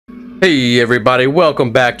Hey everybody,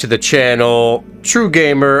 welcome back to the channel. True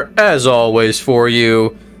Gamer, as always, for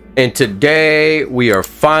you. And today we are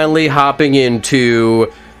finally hopping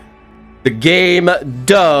into the game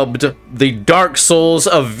dubbed the Dark Souls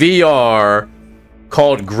of VR,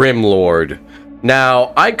 called Grimlord.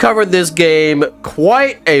 Now, I covered this game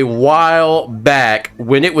quite a while back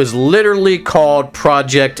when it was literally called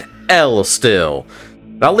Project L still.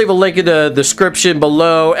 I'll leave a link in the description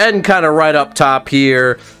below and kind of right up top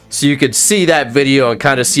here, so you could see that video and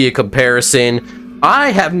kind of see a comparison.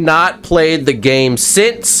 I have not played the game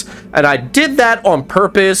since, and I did that on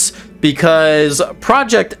purpose because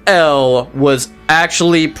Project L was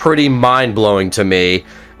actually pretty mind-blowing to me,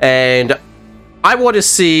 and I want to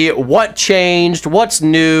see what changed, what's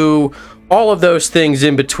new, all of those things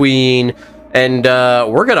in between, and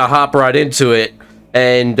we're gonna hop right into it.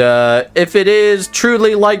 And if it is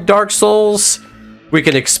truly like Dark Souls, we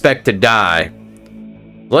can expect to die.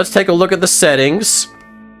 Let's take a look at the settings.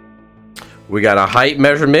 We got a height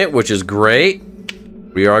measurement, which is great.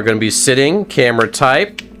 We are going to be sitting. Camera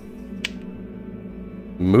type.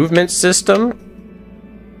 Movement system.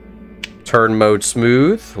 Turn mode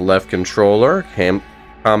smooth. Left controller.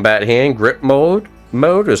 Combat hand. Grip mode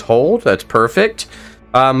is hold. That's perfect.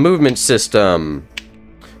 Movement system.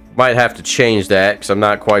 Might have to change that because I'm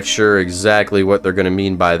not quite sure exactly what they're going to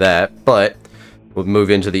mean by that. But we'll move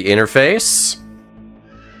into the interface.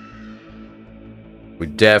 We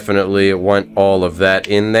definitely want all of that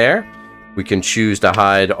in there. We can choose to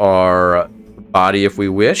hide our body if we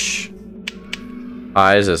wish.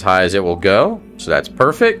 Eyes as high as it will go. So that's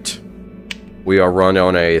perfect. We are run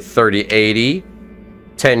on a 3080,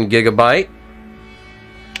 10 gigabyte.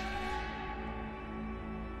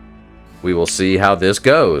 We will see how this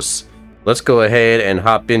goes. Let's go ahead and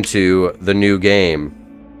hop into the new game.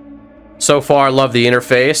 So far, I love the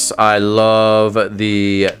interface. I love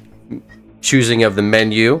the choosing of the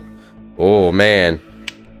menu. Oh man,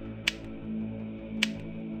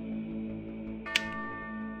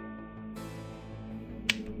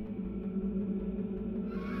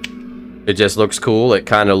 it just looks cool. It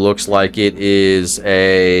kind of looks like it is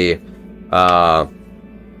a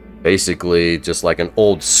basically just like an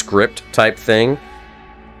old script type thing.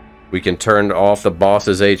 We can turn off the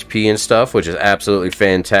boss's HP and stuff, which is absolutely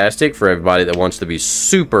fantastic for everybody that wants to be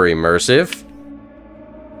super immersive.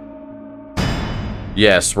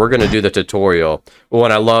 Yes, we're gonna do the tutorial. Oh,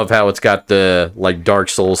 and I love how it's got the like Dark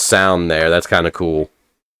Souls sound there. That's kind of cool.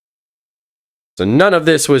 So none of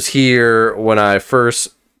this was here when I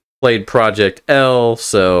first played Project L,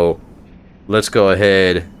 so let's go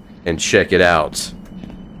ahead and check it out.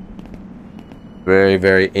 Very,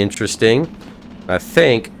 very interesting. I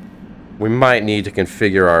think we might need to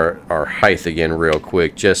configure our height again real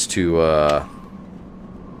quick just to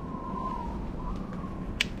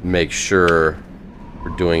make sure we're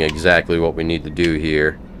doing exactly what we need to do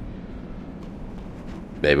here.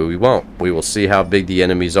 Maybe we won't. We will see how big the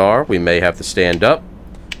enemies are. We may have to stand up.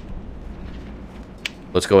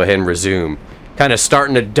 Let's go ahead and resume. Kind of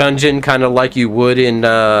starting a dungeon, kind of like you would in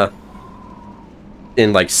like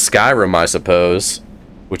Skyrim, I suppose,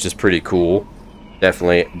 which is pretty cool.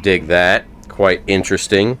 Definitely dig that. Quite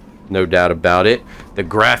interesting, no doubt about it. The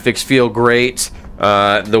graphics feel great.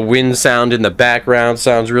 The wind sound in the background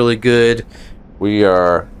sounds really good. We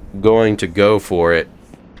are going to go for it.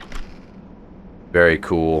 Very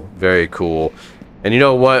cool. Very cool. And you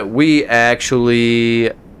know what? We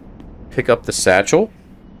actually pick up the satchel.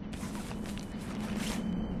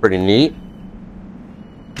 Pretty neat.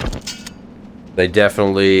 They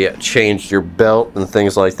definitely changed your belt and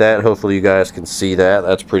things like that. Hopefully you guys can see that.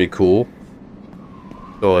 That's pretty cool.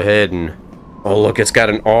 Go ahead and... oh, look, it's got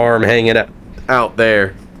an arm hanging out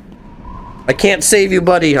there. I can't save you,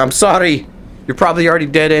 buddy. I'm sorry. You're probably already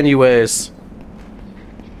dead anyways.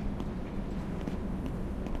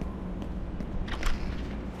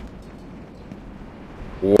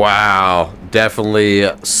 Wow. Definitely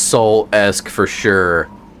Soul-esque for sure.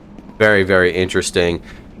 Very, very interesting.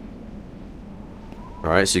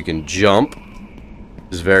 Alright, so you can jump.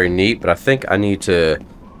 This is very neat, but I think I need to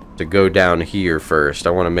go down here first.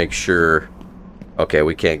 I want to make sure... okay,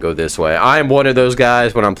 we can't go this way. I'm one of those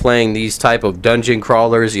guys, when I'm playing these type of dungeon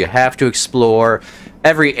crawlers, you have to explore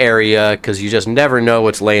every area, because you just never know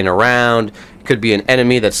what's laying around. Could be an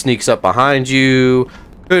enemy that sneaks up behind you.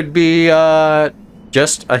 Could be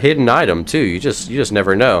just a hidden item, too. You just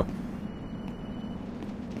never know.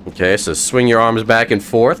 Okay, so swing your arms back and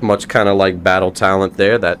forth, much kind of like Battle Talent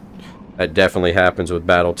there. That definitely happens with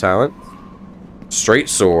Battle Talent. Straight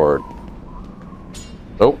sword.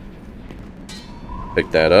 Oh.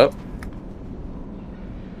 Pick that up.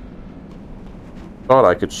 Thought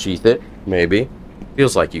I could sheath it, maybe.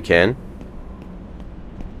 Feels like you can.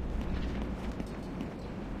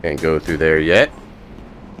 Can't go through there yet.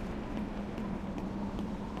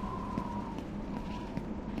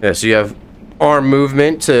 Yeah, so you have arm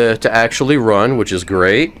movement to actually run, which is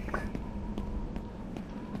great.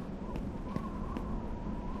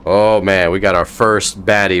 Oh man, we got our first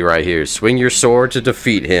baddie right here. Swing your sword to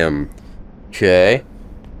defeat him. Okay.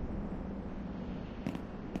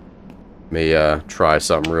 Let me try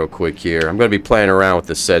something real quick here. I'm going to be playing around with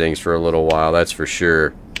the settings for a little while, that's for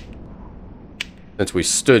sure. Since we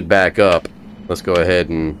stood back up, let's go ahead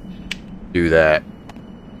and do that.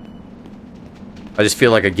 I just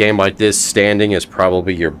feel like a game like this, standing is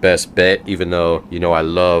probably your best bet, even though, you know, I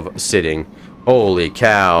love sitting. Holy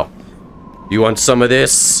cow. You want some of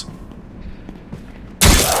this?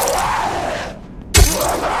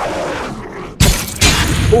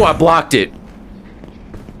 Oh, I blocked it.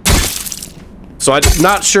 So I'm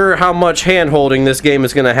not sure how much hand-holding this game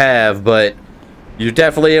is going to have, but you're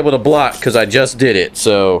definitely able to block because I just did it,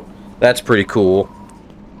 so that's pretty cool.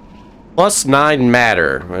 +9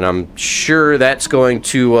 matter, and I'm sure that's going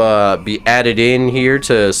to be added in here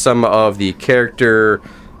to some of the character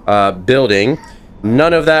building.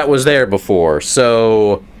 None of that was there before,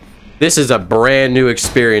 so this is a brand new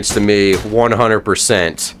experience to me,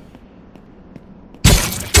 100%.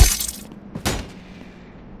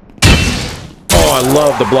 Oh, I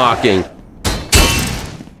love the blocking.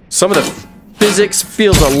 Some of the physics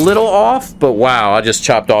feels a little off, but wow, I just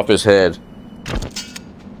chopped off his head.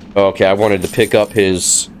 Okay, I wanted to pick up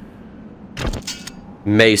his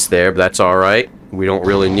mace there, but that's alright. We don't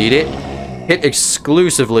really need it. Hit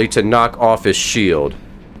exclusively to knock off his shield.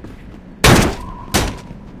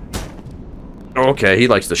 Okay, he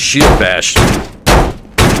likes the shield bash.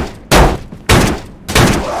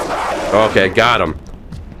 Okay, got him.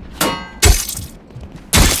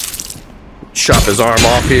 Chop his arm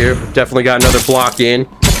off here. Definitely got another block in.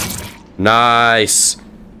 Nice.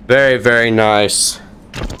 Very, very nice.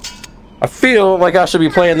 I feel like I should be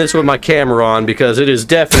playing this with my camera on because it is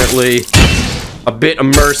definitely a bit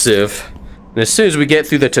immersive. And as soon as we get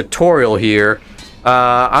through the tutorial here,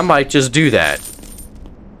 I might just do that.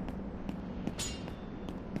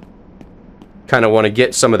 Kind of want to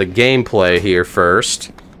get some of the gameplay here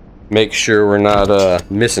first. Make sure we're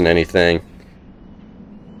not missing anything.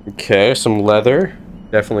 Okay, some leather.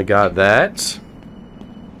 Definitely got that.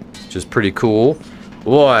 Which is pretty cool.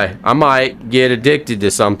 Boy, I might get addicted to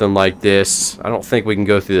something like this. I don't think we can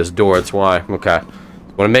go through this door, that's why. Okay.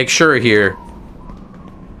 Want to make sure here.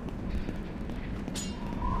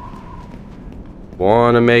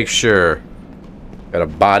 Want to make sure. Got a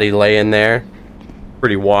body laying there.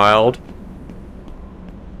 Pretty wild.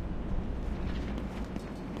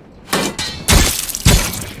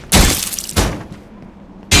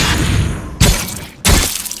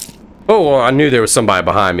 Oh, well, I knew there was somebody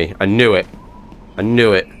behind me. I knew it. I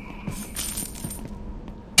knew it.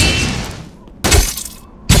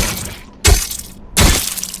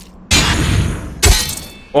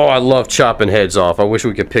 Oh, I love chopping heads off. I wish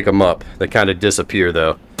we could pick them up. They kind of disappear,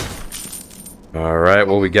 though. Alright,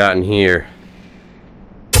 what we got in here?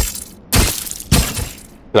 Did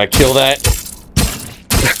I kill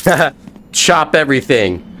that? Chop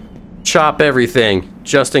everything. Chop everything.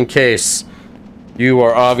 Just in case. You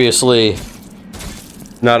are obviously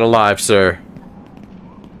not alive, sir.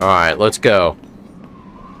 Alright, let's go.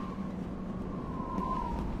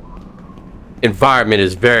 Environment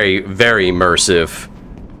is very, very immersive.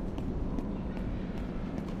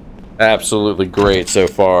 Absolutely great so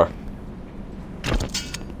far.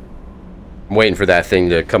 I'm waiting for that thing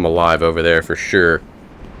to come alive over there for sure.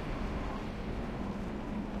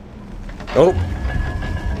 Oh.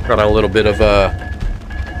 Got a little bit of a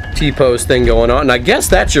T-pose thing going on. And I guess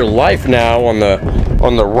that's your life now on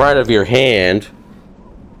the right of your hand.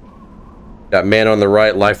 Got man on the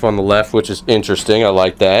right, life on the left, which is interesting. I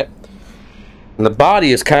like that. And the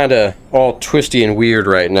body is kind of all twisty and weird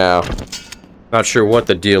right now. Not sure what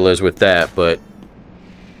the deal is with that, but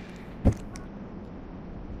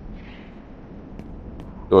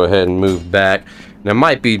go ahead and move back. And it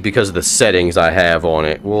might be because of the settings I have on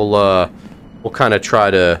it. We'll kind of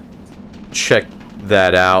try to check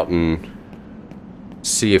that out and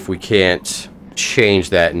see if we can't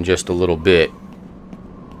change that in just a little bit.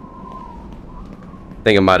 I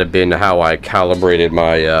think it might have been how I calibrated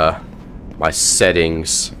my my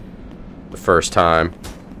settings the first time.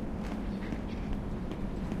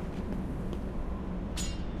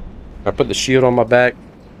 I put the shield on my back.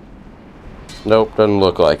 Nope, doesn't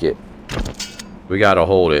look like it. We gotta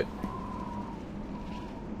hold it.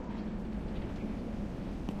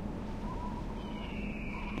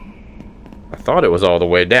 thought it was all the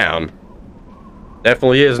way down.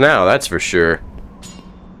 Definitely is now, that's for sure.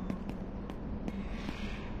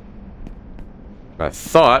 I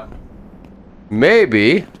thought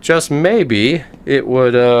maybe, just maybe, it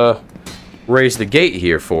would raise the gate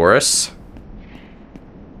here for us.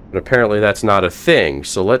 But apparently that's not a thing.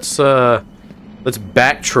 So let's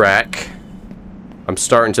backtrack. I'm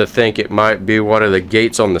starting to think it might be one of the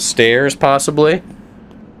gates on the stairs, possibly.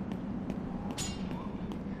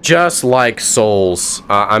 Just like Souls.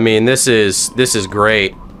 I mean, this is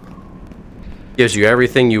great. Gives you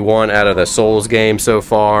everything you want out of the Souls game so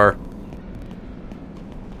far.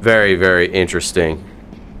 Very, very interesting.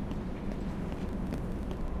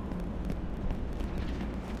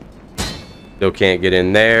 Still can't get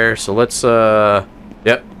in there, so let's,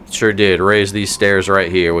 yep, sure did. Raise these stairs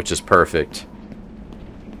right here, which is perfect.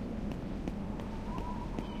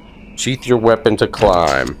 Sheath your weapon to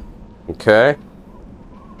climb. Okay.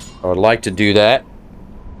 I would like to do that.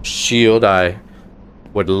 Shield, I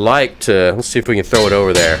would like to... Let's see if we can throw it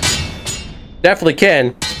over there. Definitely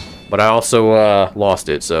can. But I also lost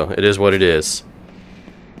it, so it is what it is.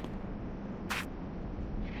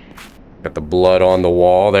 Got the blood on the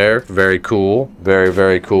wall there. Very cool. Very,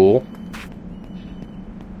 very cool.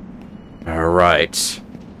 Alright.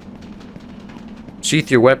 Sheath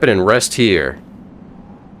your weapon and rest here.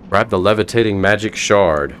 Grab the levitating magic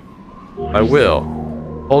shard. I will.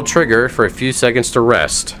 Hold trigger for a few seconds to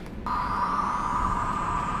rest.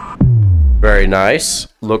 Very nice.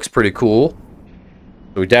 Looks pretty cool.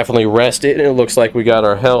 We definitely rested, and it looks like we got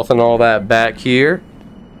our health and all that back here.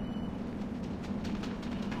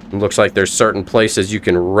 It looks like there's certain places you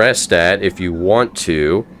can rest at if you want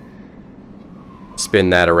to. Spin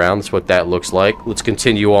that around. That's what that looks like. Let's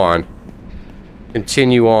continue on.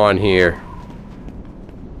 Continue on here.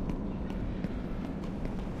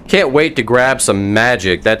 Can't wait to grab some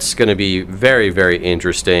magic. That's going to be very, very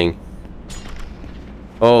interesting.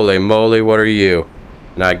 Holy moly, what are you?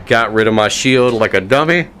 And I got rid of my shield like a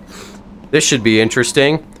dummy. This should be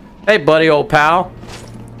interesting. Hey, buddy, old pal.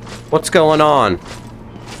 What's going on?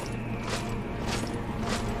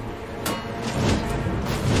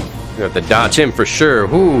 You have to dodge him for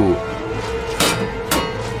sure. Ooh.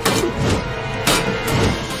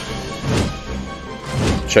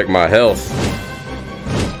 Check my health.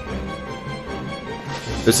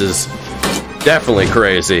 This is definitely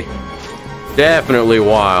crazy. Definitely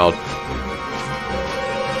wild.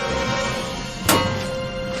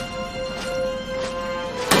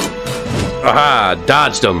 Aha!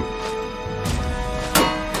 Dodged him.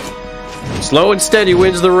 Slow and steady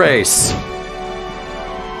wins the race.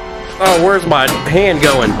 Oh, where's my hand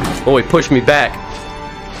going? Oh, he pushed me back.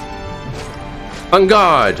 On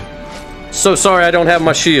guard. So sorry I don't have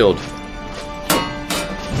my shield.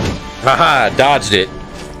 Haha, dodged it.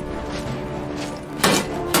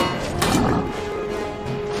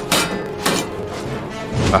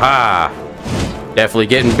 Aha. Definitely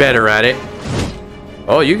getting better at it.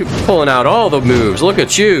 Oh, you're pulling out all the moves. Look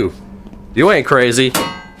at you. You ain't crazy.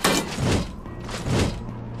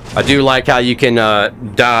 I do like how you can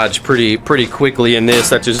dodge pretty quickly in this.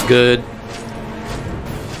 That's just good.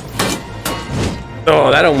 Oh,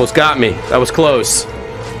 that almost got me. That was close.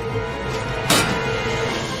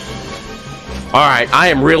 Alright, I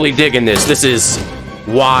am really digging this. This is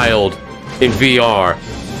wild in VR.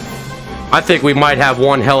 I think we might have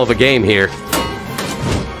one hell of a game here.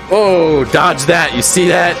 Oh, dodge that. You see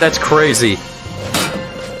that? That's crazy.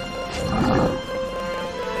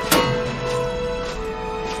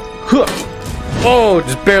 Huh. Oh,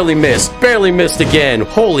 just barely missed. Barely missed again.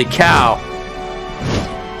 Holy cow.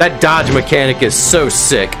 That dodge mechanic is so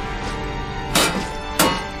sick.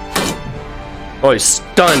 Oh, he's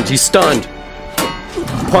stunned. He's stunned.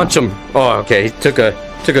 Punch him. Oh, okay. He took a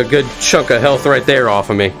good chunk of health right there off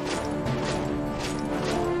of me.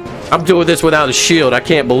 I'm doing this without a shield. I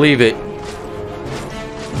can't believe it.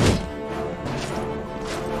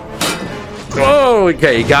 Oh,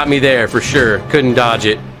 okay. He got me there for sure. Couldn't dodge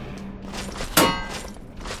it.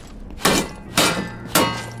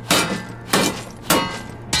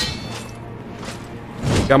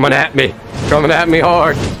 Coming at me. Coming at me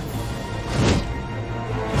hard.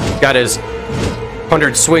 Got his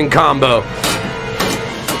 100 swing combo.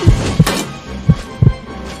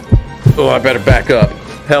 Oh, I better back up.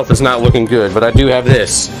 Health is not looking good, but I do have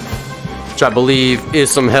this, which I believe is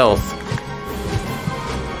some health.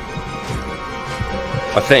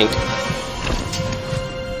 I think.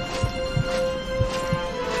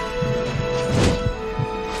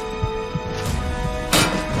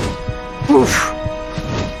 Oof.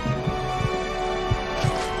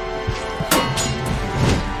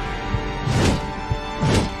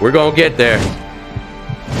 We're gonna get there.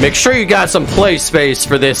 Make sure you got some play space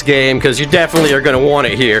for this game, because you definitely are gonna want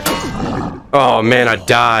it here. Oh man, I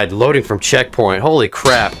died. Loading from checkpoint. Holy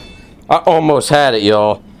crap. I almost had it,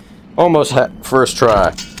 y'all. Almost had first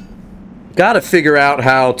try. Gotta figure out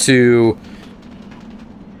how to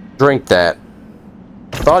drink that.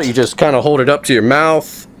 Thought you just kind of hold it up to your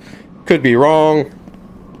mouth. Could be wrong.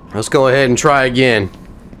 Let's go ahead and try again.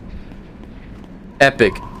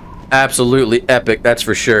 Epic. Absolutely epic, that's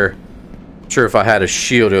for sure. Sure, if I had a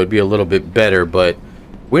shield it would be a little bit better, but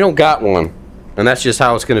we don't got one. And that's just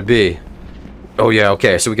how it's gonna be. Oh yeah,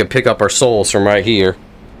 okay, so we can pick up our souls from right here.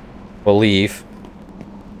 Believe.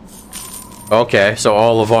 Okay, so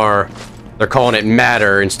all of our... They're calling it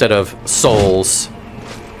matter instead of souls.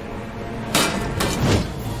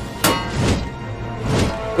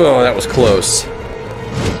 Oh, that was close.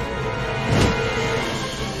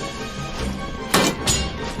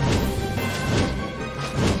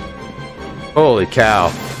 Holy cow.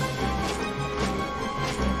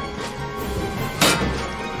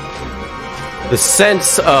 The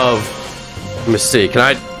sense of... Let me see, can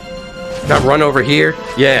I run over here?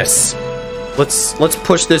 Yes. Let's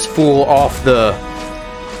push this fool off the...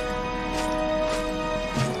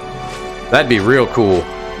 That'd be real cool.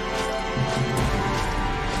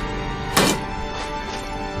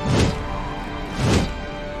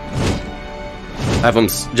 Have him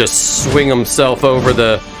just swing himself over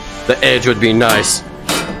the edge would be nice.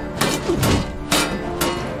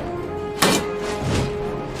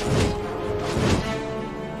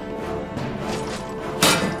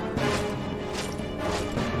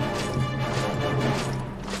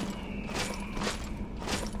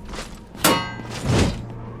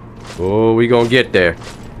 Oh, we gonna get there.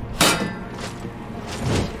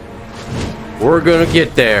 We're gonna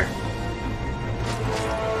get there.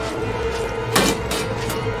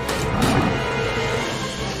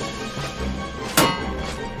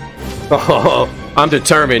 Oh, I'm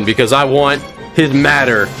determined because I want his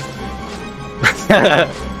matter.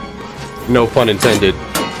 No pun intended.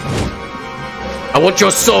 I want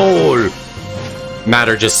your soul.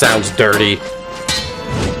 Matter just sounds dirty.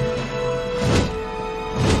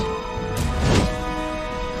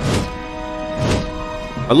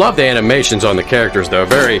 I love the animations on the characters though.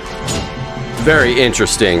 Very, very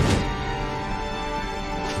interesting.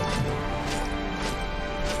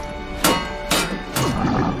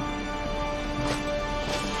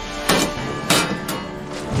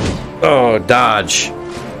 Oh, dodge.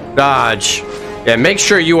 Dodge. Yeah, make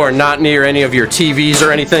sure you are not near any of your TVs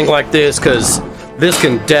or anything like this, because this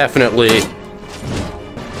can definitely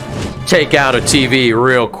take out a TV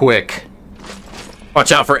real quick.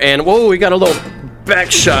 Watch out for Whoa, we got a little back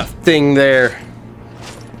shot thing there.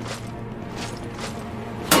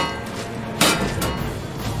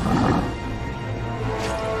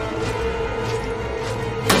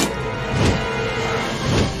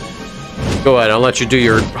 Go ahead, I'll let you do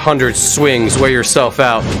your 100 swings, weigh yourself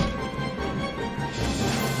out.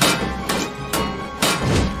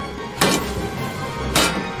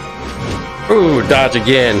 Ooh, dodge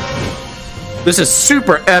again. This is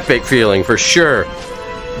super epic feeling for sure.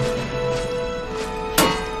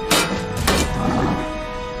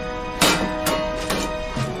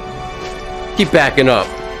 Keep backing up.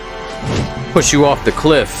 Push you off the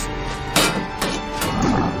cliff.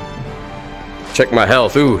 Check my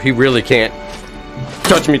health. Ooh, he really can't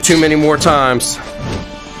touch me too many more times.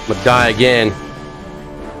 I'm gonna die again.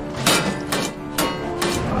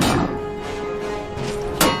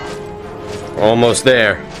 Almost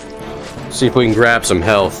there. See if we can grab some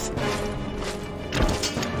health.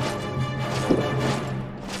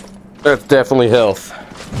 That's definitely health.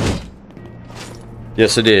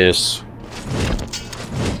 Yes, it is.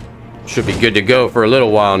 Should be good to go for a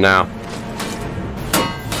little while now.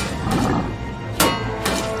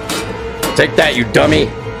 Take that, you dummy.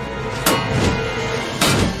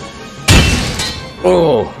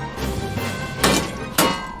 Oh.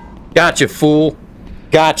 Gotcha, fool.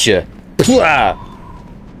 Gotcha.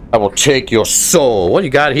 I will take your soul. What do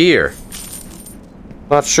you got here?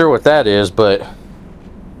 Not sure what that is, but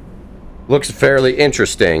looks fairly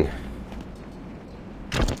interesting.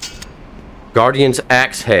 Guardian's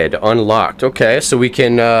Axe Head unlocked. Okay, so we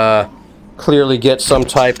can clearly get some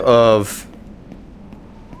type of...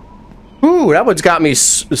 Ooh, that one's got me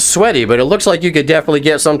sweaty, but it looks like you could definitely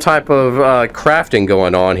get some type of crafting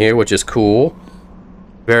going on here, which is cool.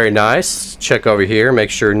 Very nice. Check over here,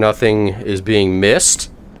 make sure nothing is being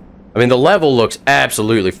missed. I mean, the level looks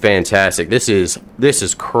absolutely fantastic. This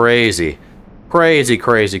is crazy. Crazy,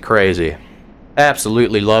 crazy, crazy.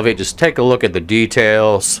 Absolutely love it. Just take a look at the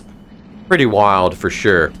details. Pretty wild for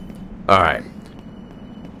sure. Alright.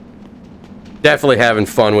 Definitely having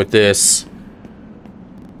fun with this.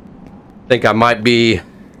 Think I might be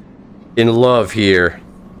in love here.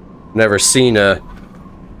 Never seen a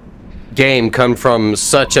game come from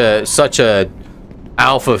such a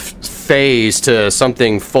alpha phase to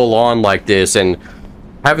something full on like this, and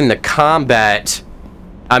having the combat.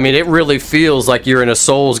 I mean, it really feels like you're in a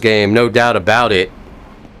Souls game, no doubt about it.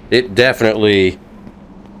 It definitely,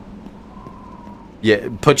 yeah,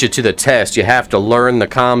 puts you to the test. You have to learn the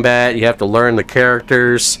combat. You have to learn the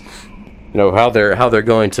characters. You know, how they're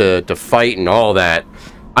going to fight and all that.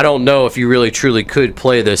 I don't know if you really truly could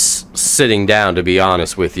play this sitting down, to be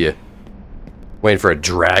honest with you. Waiting for a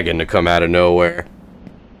dragon to come out of nowhere.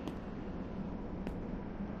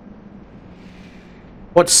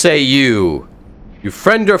 What say you? You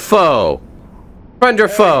friend or foe? Friend or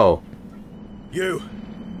foe? You.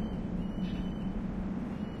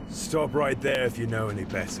 Stop right there if you know any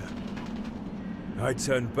better. I'd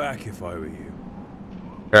turn back if I were you.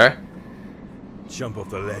 Okay. Jump off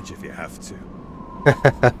the ledge if you have to.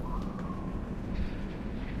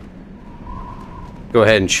 Go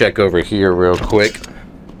ahead and check over here real quick.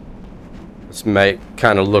 This might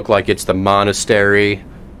kind of look like it's the Monastery.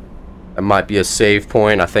 That might be a save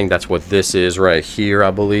point. I think that's what this is right here,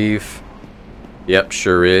 I believe. Yep,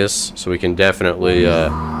 sure is. So we can definitely,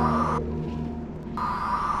 I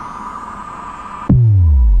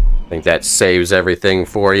think that saves everything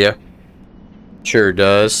for you. Sure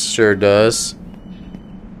does, sure does.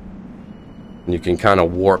 And you can kind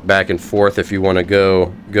of warp back and forth if you want to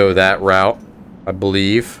go that route, I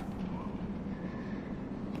believe.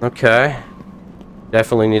 Okay.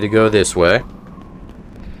 Definitely need to go this way.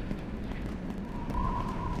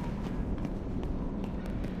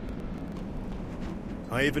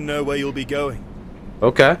 I even know where you'll be going.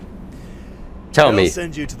 Okay. Tell me. I'll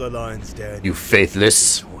send you to the lion's den. You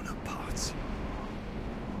faithless. Torn apart.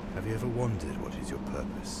 Have you ever wondered what is your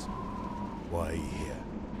purpose? Why are you here?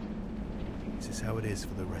 Is this how it is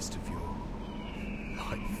for the rest of your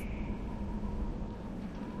life?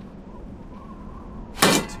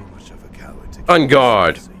 Too much of a coward to On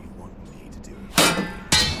guard. So you want me to do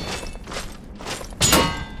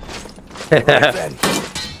it. Right then.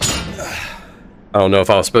 I don't know if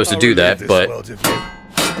I was supposed to do that, but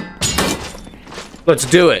let's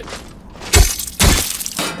do it.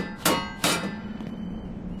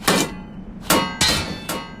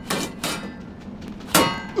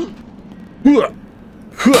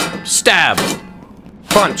 Stab.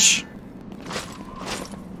 Punch.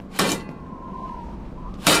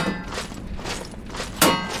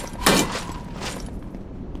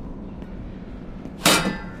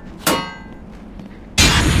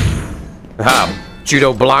 Ah,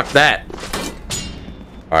 judo blocked that.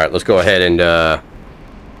 Alright, let's go ahead and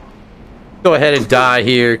die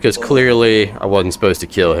here, because clearly I wasn't supposed to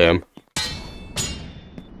kill him.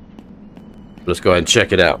 Let's go ahead and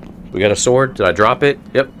check it out. We got a sword. Did I drop it?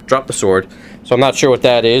 Yep, drop the sword. So I'm not sure what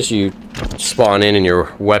that is. You spawn in and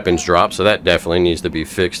your weapons drop, so that definitely needs to be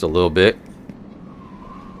fixed a little bit.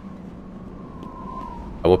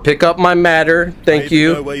 I will pick up my matter. Thank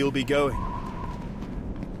you. I know where you'll be going.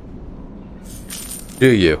 Do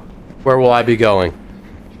you? Where will I be going?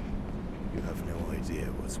 You have no idea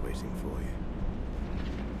what's waiting for you.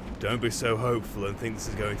 Don't be so hopeful and think this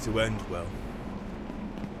is going to end well.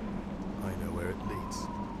 I know where it leads.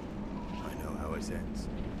 I know how it ends.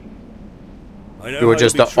 I know You are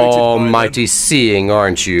just the almighty seeing,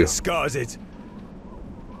 aren't you? Discard it.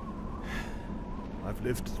 I've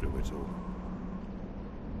lived through it all.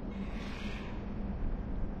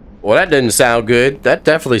 Well, that didn't sound good. That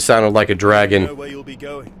definitely sounded like a dragon. I know where you'll be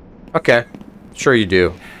going. Okay. Sure you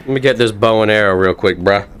do. Let me get this bow and arrow real quick,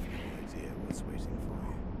 bruh. I have no idea what's waiting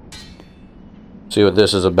for you. See what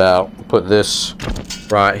this is about. Put this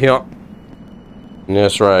right here. And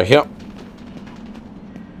this right here.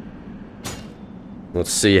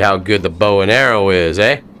 Let's see how good the bow and arrow is,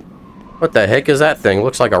 eh? What the heck is that thing?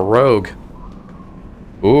 Looks like a rogue.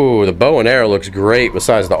 Ooh, the bow and arrow looks great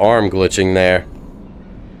besides the arm glitching there.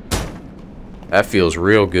 That feels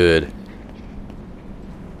real good.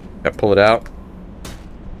 I pull it out.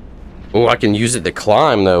 Oh, I can use it to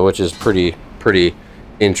climb though, which is pretty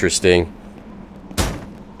interesting.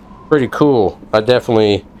 Pretty cool. I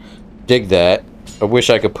definitely dig that. I wish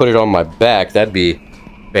I could put it on my back. That'd be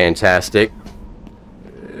fantastic.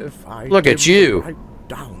 Look at you. Right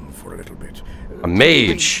down for a little bit. A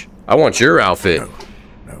mage. I want your outfit.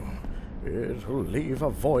 No. It'll leave a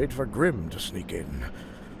void for Grim to sneak in.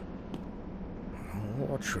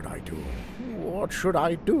 What should I do? What should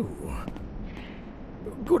I do?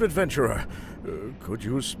 Good adventurer, could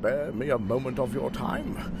you spare me a moment of your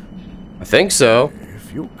time? I think so.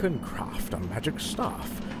 If you can craft a magic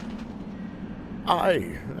staff,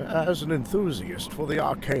 I, as an enthusiast for the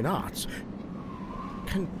arcane arts,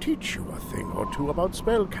 can teach you a thing or two about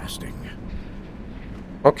spellcasting.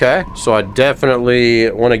 Okay, so I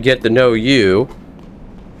definitely want to get to know you.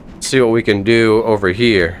 See what we can do over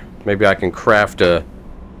here. Maybe I can craft a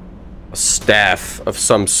staff of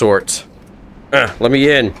some sort. Let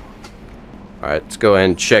me in. Alright, let's go ahead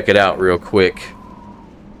and check it out real quick.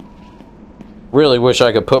 Really wish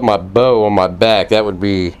I could put my bow on my back. That would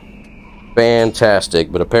be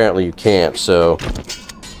fantastic, but apparently you can't, so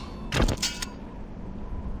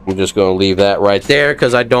I'm just going to leave that right there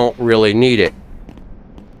because I don't really need it.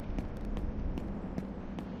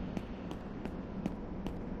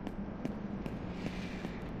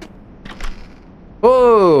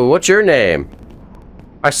 Oh, what's your name?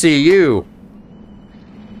 I see you.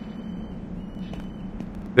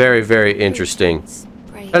 Very, very interesting.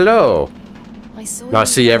 Hello. Now I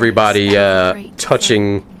see everybody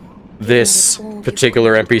touching this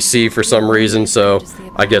particular NPC for some reason, so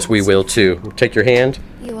I guess we will too. Take your hand.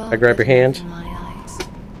 I grab your hand.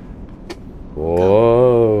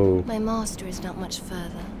 Whoa. My master is not much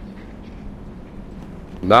further.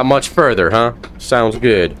 Not much further, huh? Sounds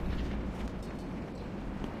good.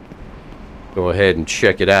 Go ahead and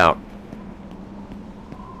check it out.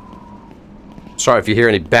 Sorry if you hear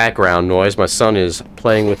any background noise. My son is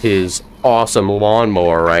playing with his awesome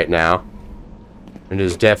lawnmower right now. It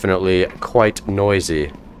is definitely quite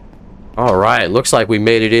noisy. Alright, looks like we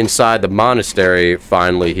made it inside the monastery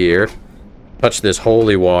finally here. Touch this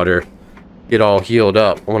holy water. Get all healed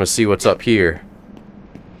up. I want to see what's up here.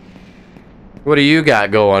 What do you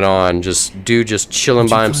got going on? Just chilling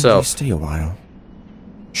by himself. Stay a while.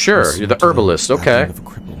 Sure, you're the herbalist, okay.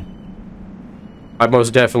 I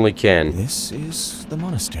most definitely can. This is the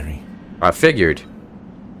monastery. I figured.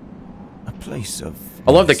 A place of...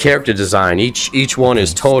 I love the character design. Each one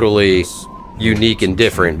is totally unique and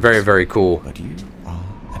different. Very, very cool. But you are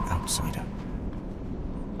an outsider.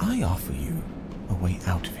 I offer you a way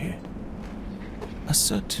out of here. A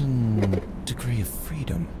certain degree of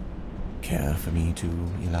freedom. Care for me to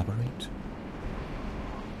elaborate?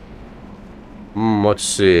 Let's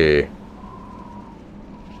see.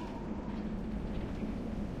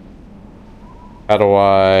 How do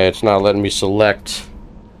I... It's not letting me select.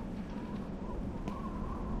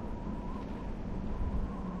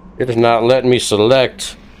 It is not letting me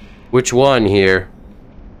select which one here.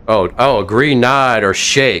 Oh, agree, nod, or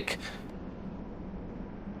shake.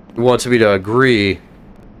 It wants me to agree.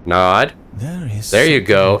 Nod. There you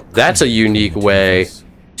go. That's a unique way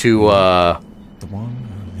to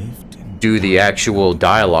do the actual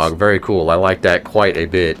dialogue. Very cool. I like that quite a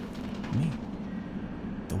bit. Me,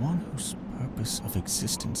 the one whose purpose of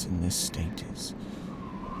existence in this state is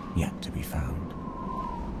yet to be found.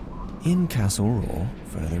 In Castle Roar,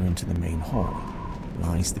 further into the main hall,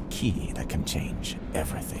 lies the key that can change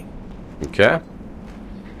everything. Okay.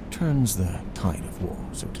 Turns the tide of war,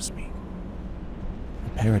 so to speak.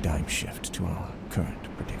 A paradigm shift to our current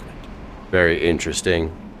predicament. Very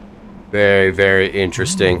interesting. Very, very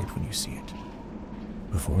interesting. When you see it.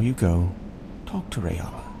 Before you go, talk to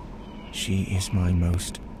Rayala. She is my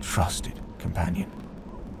most trusted companion.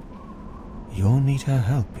 You'll need her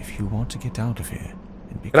help if you want to get out of here.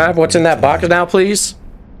 Can I have what's in that box now, please?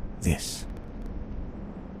 This.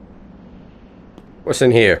 What's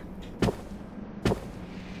in here?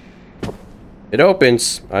 It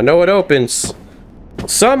opens. I know it opens.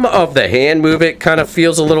 Some of the hand movement kind of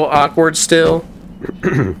feels a little awkward still.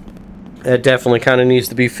 It definitely kind of needs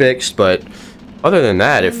to be fixed, but other than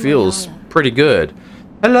that, it feels pretty good.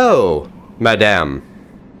 Hello, madame.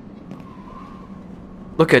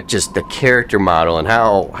 Look at just the character model and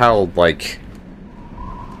how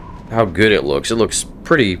good it looks. It looks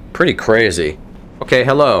pretty crazy. Okay,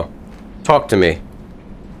 hello. Talk to me.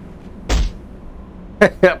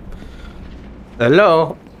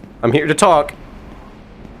 Hello. I'm here to talk.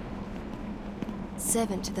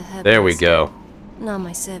 Servant to the herbalist. There we go. Now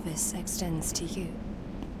my service extends to you.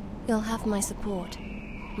 You'll have my support,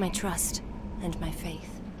 my trust, and my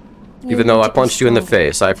faith. Even though I punched you in the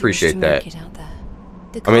face, I appreciate that.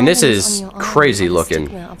 I mean, this is crazy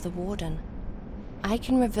looking. Of the warden. I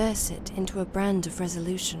can reverse it into a brand of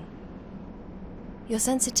resolution. Your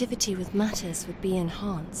sensitivity with matters would be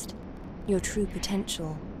enhanced, your true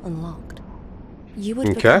potential unlocked. You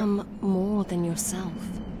would become more than yourself.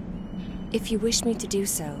 If you wish me to do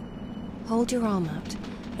so, hold your arm out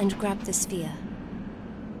and grab the sphere.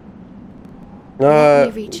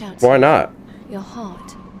 Let me reach out to why not? Your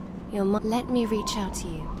heart, your mind. Let me reach out to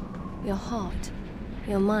you. Your heart,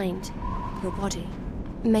 your mind, your body.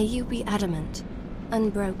 May you be adamant,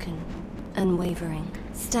 unbroken, unwavering.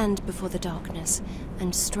 Stand before the darkness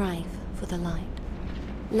and strive for the light.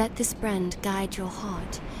 Let this brand guide your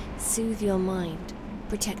heart, soothe your mind,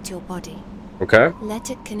 protect your body. Okay.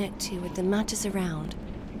 Let it connect you with the matters around,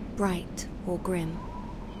 bright or grim.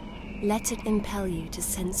 Let it impel you to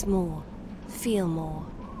sense more, feel more,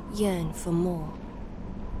 yearn for more.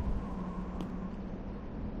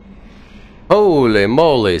 Holy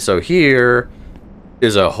moly, so here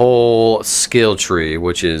is a whole skill tree,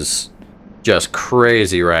 which is just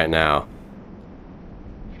crazy right now.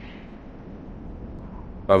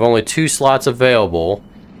 I have only 2 slots available.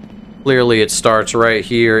 Clearly it starts right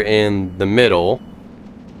here in the middle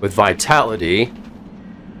with vitality.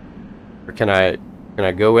 Or can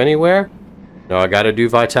I go anywhere? No, I gotta do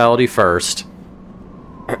vitality first.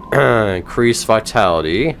 Increase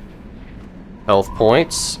vitality. Health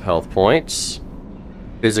points,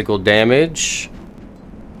 physical damage,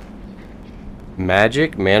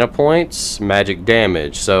 magic, mana points, magic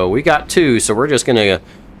damage. So we got 2, so we're just gonna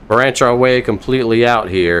branch our way completely out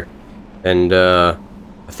here, and I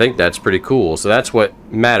think that's pretty cool. So that's what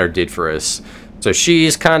Matter did for us. So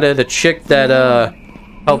she's kind of the chick that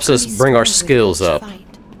helps us bring our skills up.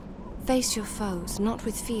 Face your foes not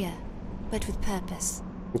with fear, but with purpose.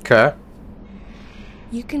 Okay.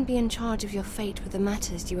 You can be in charge of your fate with the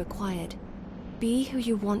matters you acquired. Be who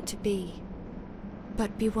you want to be.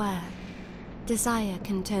 But beware. Desire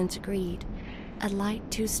can turn to greed. A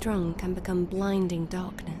light too strong can become blinding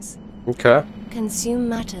darkness. Okay. Consume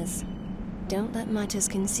matters. Don't let matters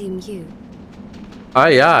consume you.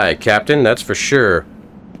 Aye, aye, Captain, that's for sure.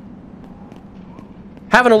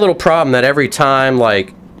 Having a little problem that every time,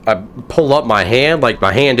 like, I pull up my hand, like,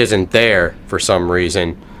 my hand isn't there for some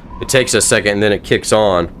reason. It takes a second and then it kicks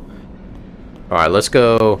on. Alright, let's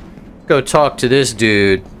go talk to this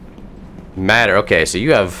dude. Matter. Okay, so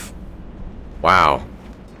you have... Wow.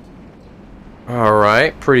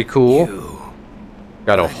 Alright, pretty cool.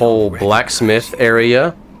 Got a whole blacksmith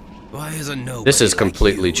area. This is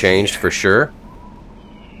completely changed for sure.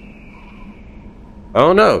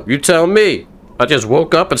 Oh no, you tell me. I just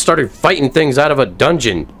woke up and started fighting things out of a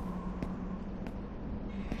dungeon.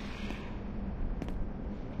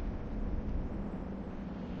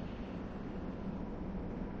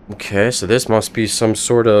 Okay, so this must be some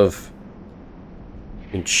sort of...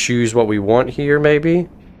 We can choose what we want here, maybe?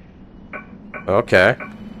 Okay.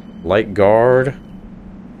 Light guard.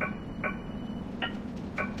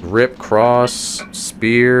 Rip, cross,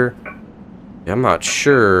 spear. Yeah, I'm not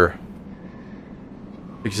sure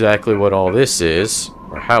exactly what all this is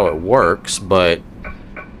or how it works, but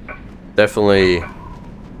definitely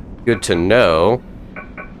good to know.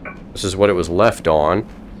 This is what it was left on.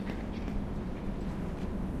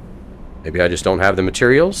 Maybe I just don't have the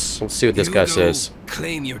materials. Let's see what this guy says.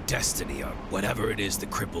 Claim your destiny or whatever it is the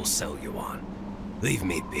cripples sell you on. Leave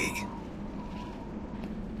me be.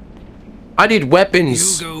 I need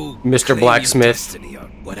weapons, Mr. Blacksmith. Or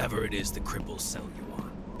whatever it is the cripples sell you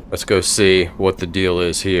on. Let's go see what the deal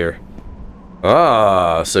is here.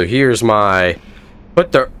 Ah, so here's my...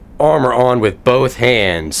 Put the armor on with both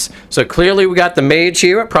hands. So clearly we got the mage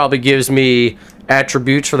here. It probably gives me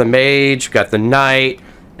attributes for the mage. We got the knight.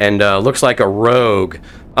 And looks like a rogue.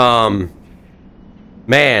 Man,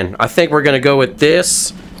 I think we're gonna go with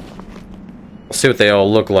this. Let's see what they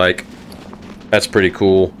all look like. That's pretty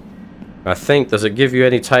cool. I think, does it give you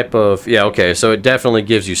any type of... Yeah, okay, so it definitely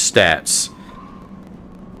gives you stats.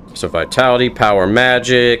 So vitality, power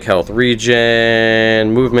magic, health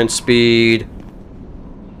regen, movement speed.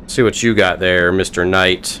 Let's see what you got there, Mr.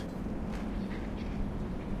 Knight.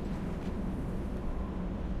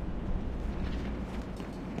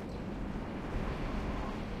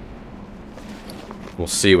 We'll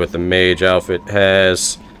see what the mage outfit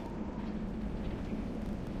has.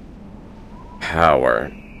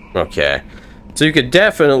 Power. Okay. So you could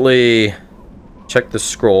definitely check the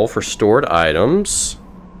scroll for stored items.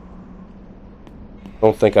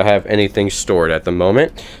 Don't think I have anything stored at the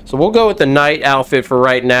moment. So we'll go with the knight outfit for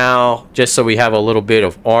right now, just so we have a little bit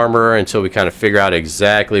of armor until we kind of figure out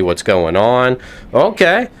exactly what's going on.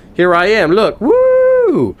 Okay. Here I am. Look.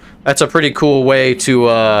 Woo! That's a pretty cool way to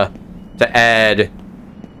add...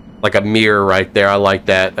 like a mirror right there. I like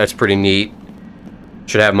that. That's pretty neat.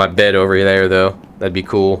 Should have my bed over there, though. That'd be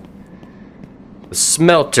cool. The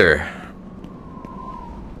smelter.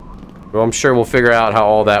 Well, I'm sure we'll figure out how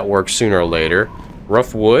all that works sooner or later.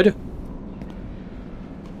 Rough wood.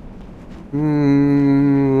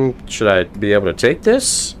 Should I be able to take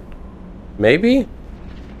this? Maybe?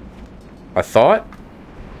 I thought.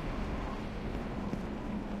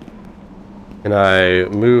 Can I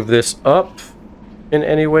move this up? in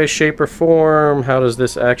any way, shape, or form? How does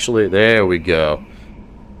this actually... There we go.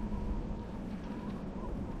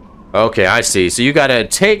 Okay, I see. So you gotta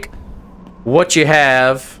take what you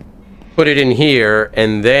have, put it in here,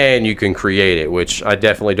 and then you can create it, which I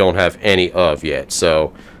definitely don't have any of yet.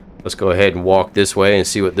 So let's go ahead and walk this way and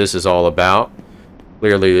see what this is all about.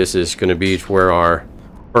 Clearly, this is going to be where our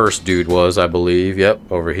first dude was, I believe. Yep,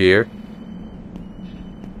 over here.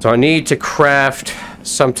 So I need to craft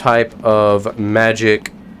some type of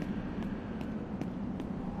magic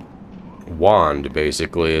wand,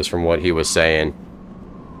 basically, is from what he was saying.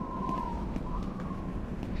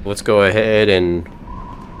 Let's go ahead and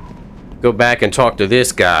go back and talk to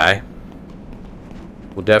this guy.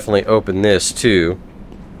 We'll definitely open this, too.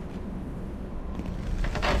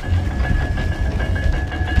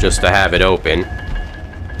 Just to have it open.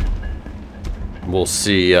 We'll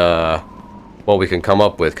see what we can come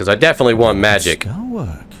up with, because I definitely want magic. Spell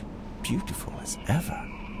work, beautiful as ever.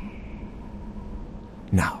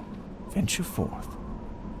 Now, venture forth,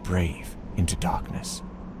 brave into darkness.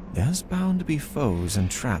 There's bound to be foes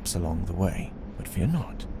and traps along the way, but fear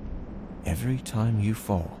not. Every time you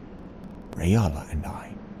fall, Rayala and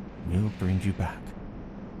I will bring you back.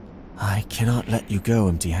 I cannot let you go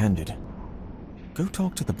empty-handed. Go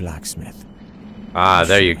talk to the blacksmith. Ah,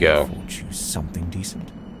 there you go. We'll choose something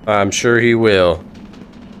decent. I'm sure he will.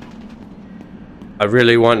 I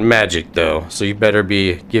really want magic, though, so you better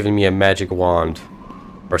be giving me a magic wand.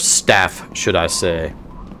 Or staff, should I say.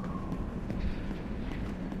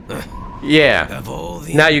 Yeah.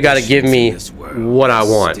 Now you gotta give me what I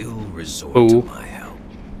want. Ooh. My help.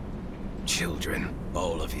 Children,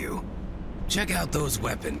 all of you. Check out those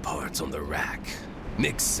weapon parts on the rack.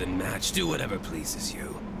 Mix and match, do whatever pleases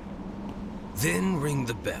you. Then ring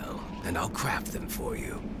the bell, and I'll craft them for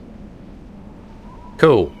you.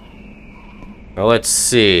 Cool. Now let's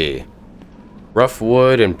see. Rough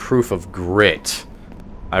wood and proof of grit.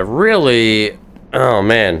 I really... Oh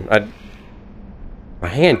man, my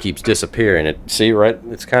hand keeps disappearing. See, right?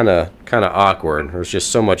 It's kind of awkward. There's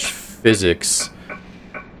just so much physics.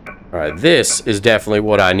 All right, this is definitely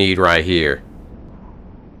what I need right here.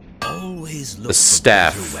 Always look the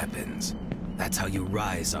staff. For better weapons. That's how you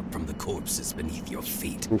rise up from the corpses beneath your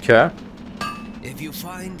feet. Okay. If you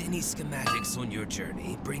find any schematics on your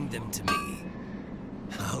journey, bring them to me.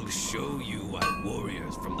 I'll show you why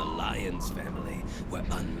warriors from the Lion's family were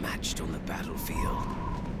unmatched on the battlefield.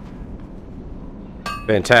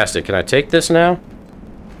 Fantastic. Can I take this now?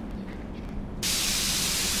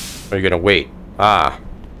 Or are you gonna wait? Ah.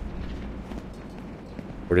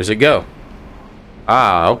 Where does it go?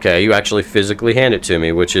 Ah, okay. You actually physically hand it to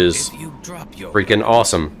me, which is if you drop your freaking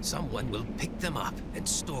awesome. Someone will pick them up and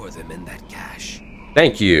store them in that cache.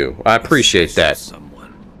 Thank you. I appreciate that.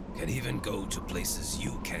 Someone can even go to places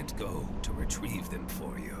you can't go to retrieve them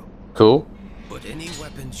for you. Cool. Put any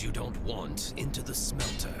weapons you don't want into the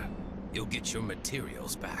smelter. You'll get your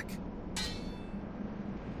materials back.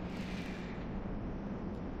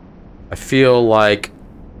 I feel like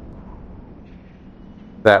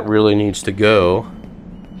that really needs to go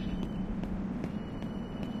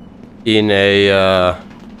in a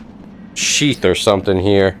sheath or something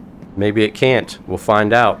here. Maybe it can't. We'll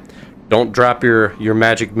find out. Don't drop your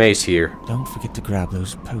magic mace here. Don't forget to grab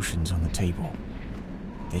those potions on the table.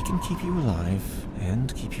 They can keep you alive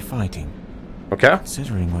and keep you fighting. Okay.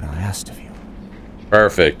 Considering what I asked of you.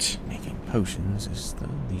 Perfect. Making potions is the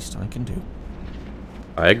least I can do.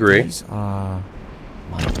 I agree. These are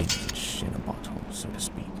my vintage in a bottle, so to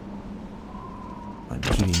speak. I'm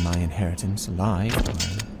keeping my inheritance alive by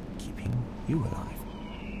keeping you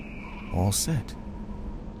alive. All set.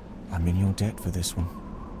 I'm in your debt for this one.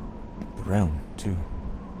 The realm, too.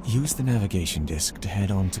 Use the navigation disc to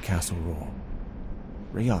head on to Castle Roar.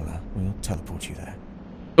 Rayala will teleport you there.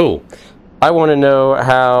 Cool. I want to know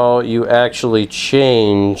how you actually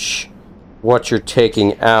change what you're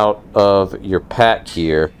taking out of your pack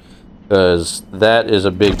here, because that is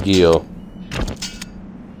a big deal.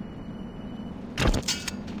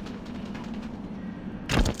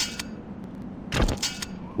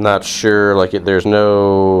 Not sure, like there's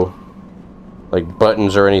no like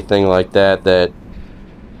buttons or anything like that that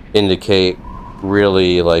indicate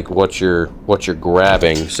really like what you're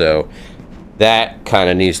grabbing, so that kind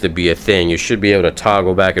of needs to be a thing. You should be able to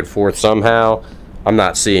toggle back and forth somehow. I'm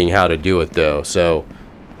not seeing how to do it though, so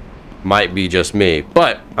might be just me.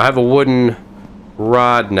 But I have a wooden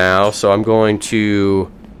rod now, so I'm going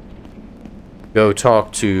to go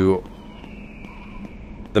talk to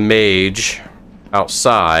the mage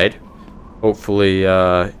outside. Hopefully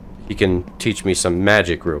he can teach me some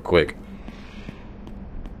magic real quick.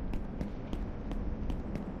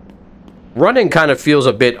 running kind of feels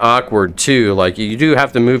a bit awkward too. Like, you do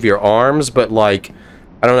have to move your arms, but like,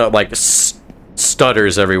 I don't know, like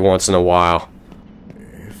stutters every once in a while.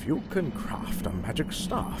 If you can craft a magic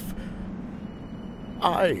staff,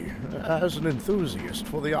 I, as an enthusiast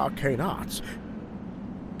for the arcane arts,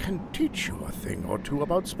 can teach you a thing or two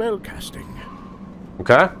about spellcasting.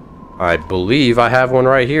 Okay. I believe I have one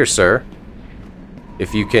right here, sir.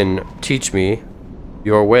 If you can teach me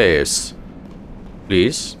your ways.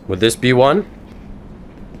 Please. Would this be one?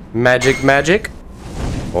 Magic, magic.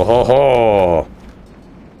 Oh ho ho.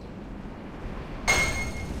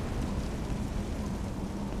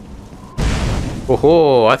 Oh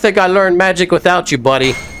ho. I think I learned magic without you,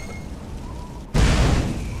 buddy.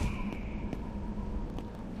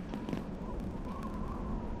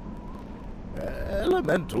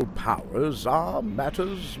 Elemental powers are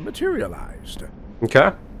matters materialized.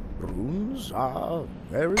 Okay. Runes are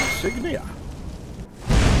their insignia.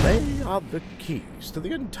 They are the keys to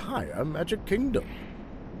the entire magic kingdom.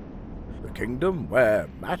 The kingdom where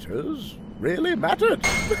matters really mattered.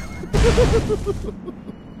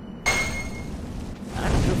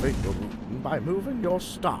 Activate the rune by moving your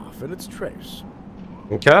staff in its trace.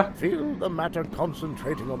 Okay. Feel the matter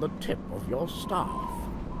concentrating on the tip of your staff.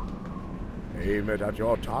 Aim it at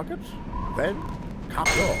your target, then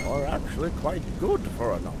you're actually quite good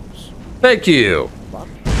for a novice. Thank you. But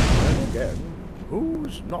then again,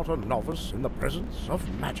 who's not a novice in the presence of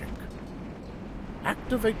magic?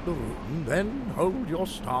 Activate the rune, then hold your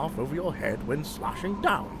staff over your head when slashing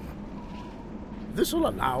down. This will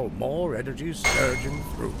allow more energy surging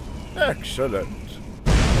through. Excellent.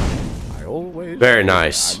 I always Very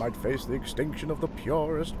nice. I might face the extinction of the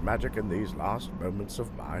purest magic in these last moments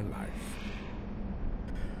of my life.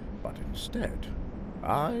 But instead,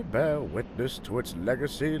 I bear witness to its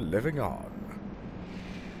legacy living on.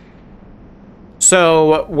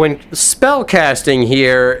 So, when spellcasting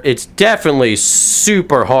here, it's definitely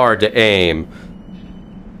super hard to aim.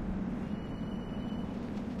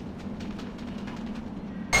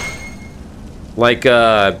 Like,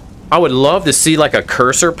 I would love to see, like, a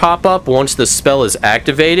cursor pop up once the spell is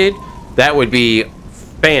activated. That would be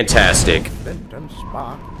fantastic. Flint and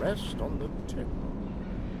spark rest on the tip.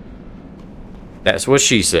 That's what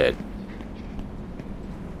she said.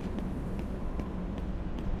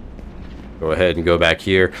 Go ahead and go back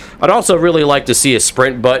here. I'd also really like to see a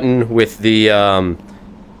sprint button with the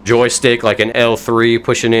joystick, like an L3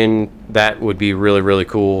 pushing in. That would be really, really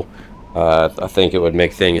cool. I think it would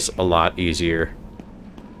make things a lot easier.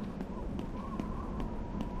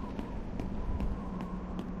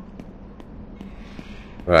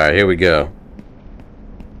 Alright, here we go.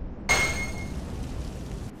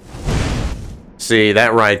 See,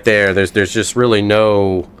 that right there, there's just really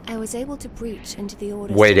no I was able to breach into the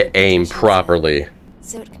order's way to aim teleportation properly.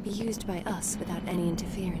 so it can be used by us without any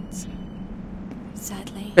interference.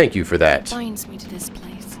 Sadly, Thank you for it that. binds me to this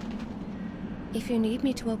place. If you need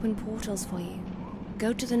me to open portals for you,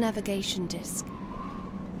 go to the navigation disc.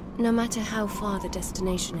 No matter how far the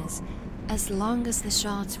destination is, as long as the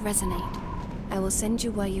shards resonate, I will send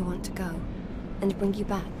you where you want to go, and bring you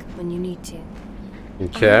back when you need to. I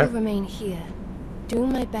Okay. will remain here,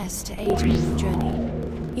 doing my best to aid you in the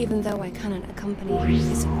journey, even though I cannot accompany you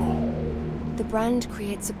physically. The brand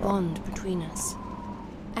creates a bond between us.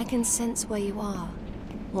 I can sense where you are,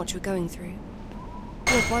 what you're going through.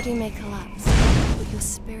 Your body may collapse, but your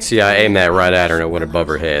spirit... See, I aim that right at her and it went above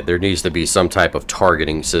her head. There needs to be some type of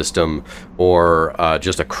targeting system or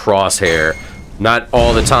just a crosshair. Not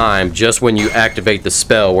all the time, just when you activate the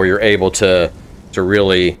spell where you're able to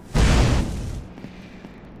really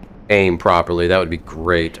aim properly. That would be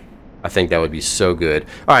great. I think that would be so good.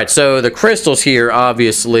 Alright, so the crystals here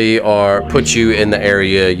obviously put you in the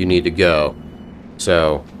area you need to go.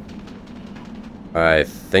 So, I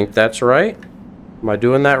think that's right. Am I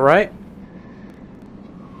doing that right?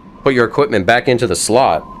 Put your equipment back into the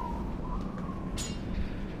slot.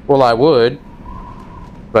 Well, I would,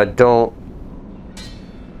 but I don't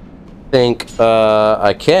think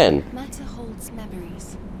I can. Matter holds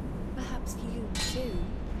memories. Perhaps you, too,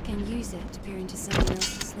 can use it to peer into someone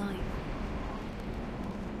else's life.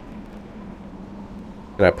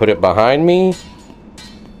 Can I put it behind me?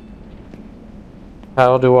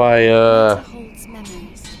 How do I Matter holds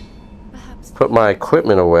memories. Perhaps put my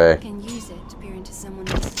equipment away? you can use it to peer into someone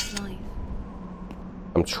else's life.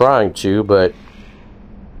 I'm trying to, but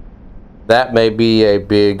that may be a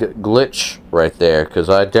big glitch right there, because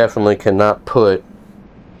I definitely cannot put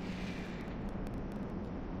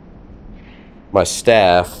my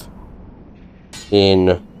staff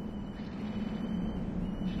in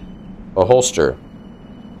a holster.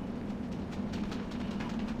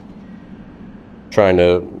 Trying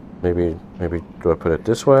to maybe do I put it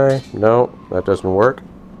this way? No, that doesn't work.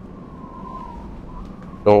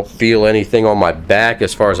 Don't feel anything on my back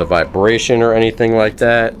as far as a vibration or anything like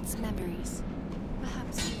that.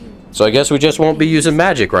 So I guess we just won't be using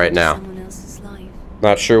magic right now.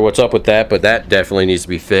 Not sure what's up with that, but that definitely needs to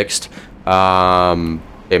be fixed.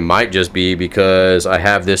 It might just be because I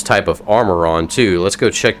have this type of armor on too. Let's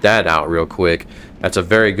go check that out real quick. That's a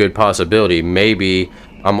very good possibility. Maybe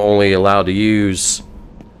I'm only allowed to use...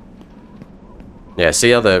 Yeah,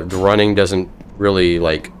 see how the running doesn't really,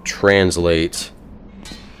 like, translate.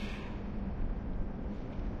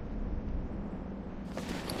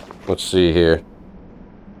 Let's see here.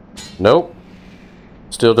 Nope.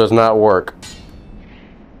 Still does not work.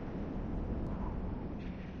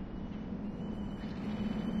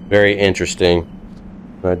 Very interesting.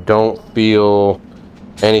 I don't feel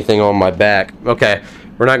anything on my back. Okay,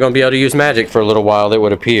 we're not going to be able to use magic for a little while, it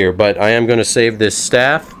would appear. But I am going to save this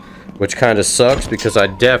staff, which kind of sucks because I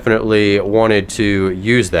definitely wanted to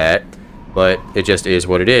use that. But it just is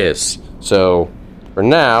what it is. So, for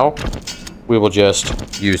now... we will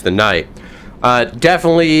just use the knight.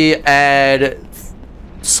 Definitely add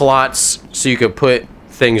slots so you can put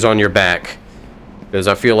things on your back. Because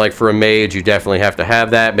I feel like for a mage, you definitely have to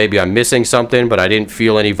have that. Maybe I'm missing something, but I didn't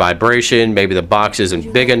feel any vibration. Maybe the box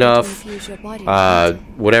isn't big enough.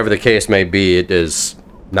 Whatever the case may be, it does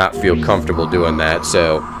not feel comfortable doing that.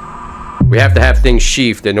 So we have to have things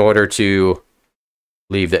sheathed in order to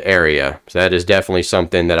leave the area. So that is definitely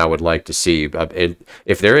something that I would like to see.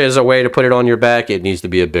 If there is a way to put it on your back, it needs to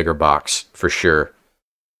be a bigger box, for sure.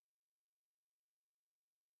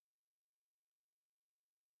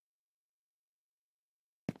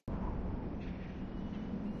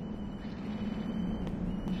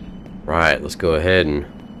 Right, let's go ahead and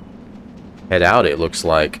head out, it looks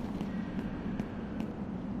like.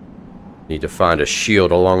 Need to find a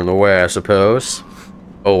shield along the way, I suppose.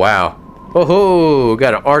 Oh, wow. Oh,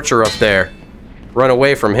 got an archer up there. Run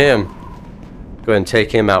away from him. Go ahead and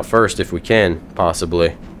take him out first if we can,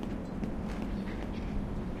 possibly.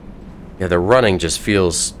 Yeah, the running just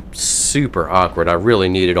feels super awkward. I really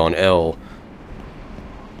need it on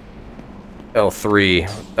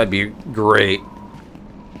L3. That'd be great.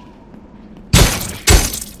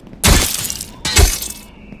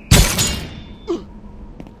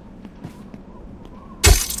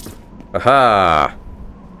 Aha!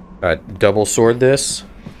 Double sword this.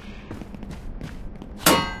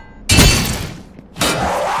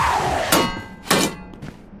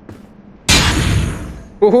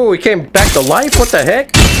 Ooh, he came back to life? What the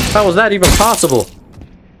heck? How was that even possible?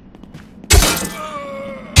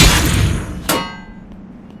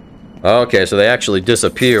 Okay, so they actually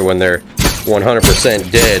disappear when they're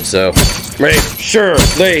 100% dead, so make sure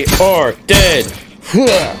they are dead!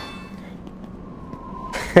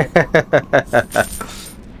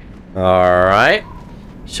 Alright.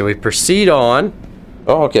 Shall we proceed on?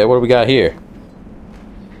 Oh, okay, what do we got here?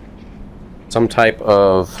 Some type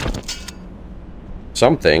of...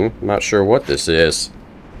 something. I'm not sure what this is.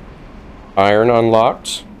 Iron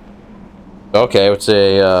unlocked. Okay, it's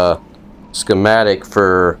a schematic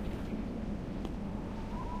for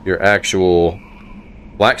your actual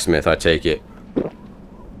blacksmith, I take it.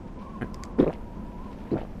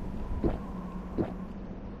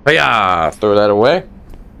 Hiya! Throw that away.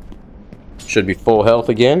 Should be full health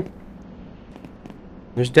again.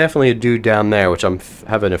 There's definitely a dude down there, which I'm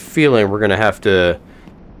having a feeling we're gonna have to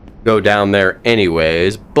go down there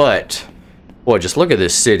anyways. But, boy, just look at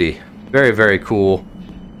this city. Very, very cool.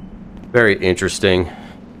 Very interesting.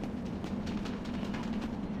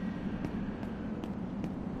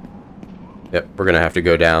 Yep, we're gonna have to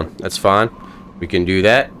go down. That's fine. We can do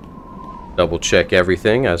that. Double check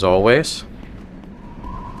everything, as always.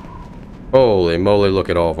 Holy moly, look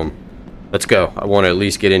at all of them. Let's go. I want to at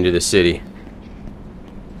least get into the city.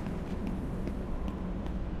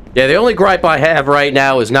 Yeah, the only gripe I have right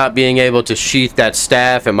now is not being able to sheath that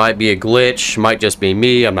staff. It might be a glitch. Might just be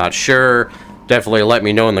me. I'm not sure. Definitely let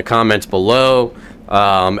me know in the comments below.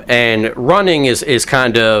 And running is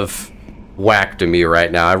kind of whack to me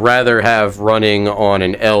right now. I'd rather have running on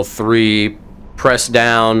an L3 press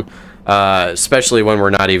down, especially when we're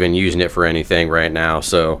not even using it for anything right now.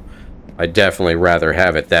 So I'd definitely rather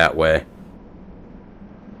have it that way.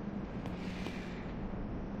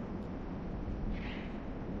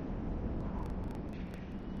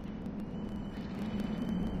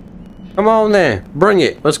 Come on then, bring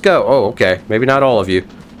it. Let's go. Oh, okay. Maybe not all of you.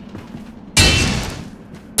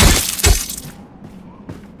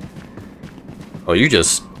 Oh, you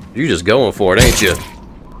just going for it, ain't you?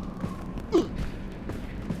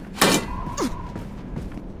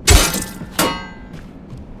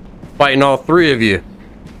 Fighting all three of you.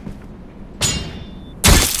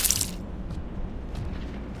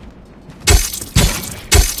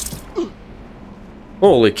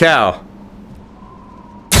 Holy cow.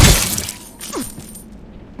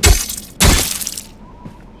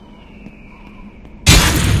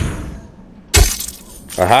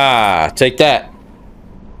 Aha! Take that.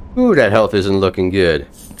 Ooh, that health isn't looking good.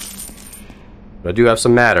 But I do have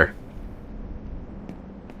some matter.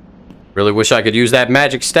 Really wish I could use that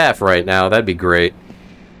magic staff right now. That'd be great.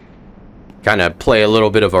 Kind of play a little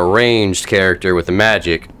bit of a ranged character with the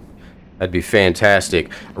magic. That'd be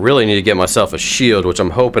fantastic. I really need to get myself a shield, which I'm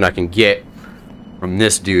hoping I can get from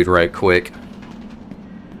this dude right quick.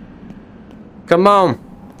 Come on.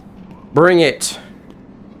 Bring it.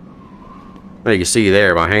 Well, you can see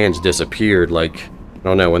there, my hands disappeared. Like, I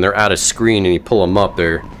don't know, when they're out of screen and you pull them up,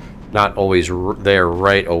 they're not always there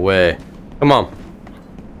right away. Come on.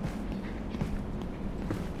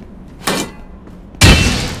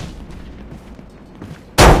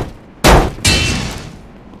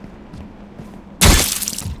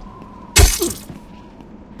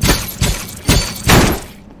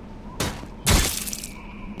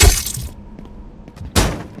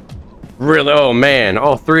 Really? Oh man,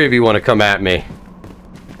 all three of you want to come at me.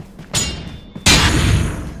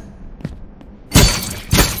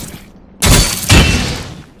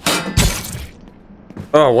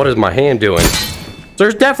 Oh, what is my hand doing?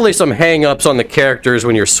 There's definitely some hang-ups on the characters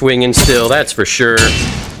when you're swinging still, that's for sure.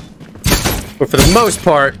 But for the most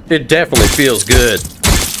part, it definitely feels good.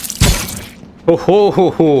 Ho ho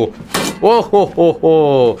ho ho. Whoa ho ho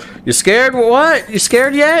ho. You scared? What? You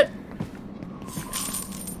scared yet?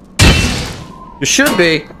 You should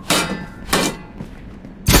be.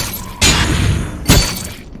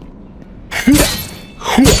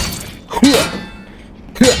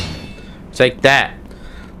 Take that.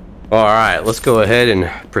 Alright, let's go ahead and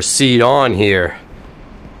proceed on here.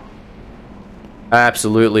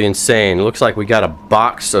 Absolutely insane. Looks like we got a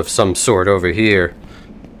box of some sort over here.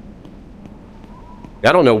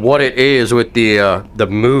 I don't know what it is with the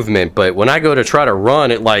movement, but when I go to try to run,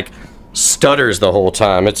 it like stutters the whole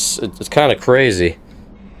time. It's kind of crazy.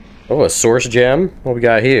 Oh, a source gem? What we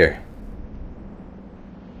got here?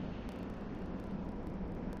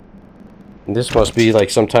 This must be like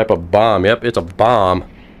some type of bomb. Yep, it's a bomb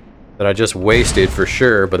that I just wasted for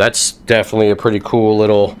sure, but that's definitely a pretty cool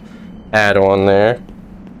little add-on there.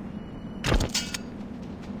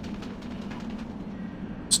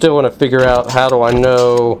 Still want to figure out how do I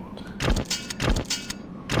know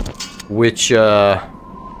which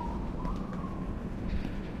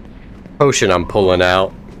potion I'm pulling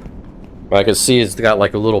out. I can see it's got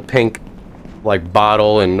like a little pink like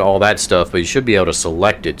bottle and all that stuff, but you should be able to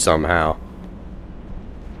select it somehow.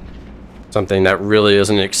 Something that really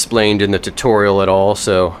isn't explained in the tutorial at all,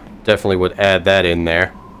 so definitely would add that in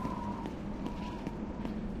there.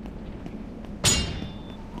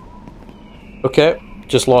 Okay,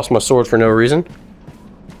 just lost my sword for no reason.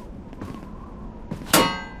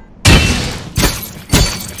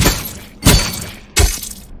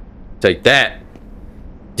 Take that.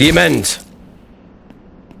 Demons!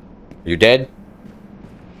 Are you dead?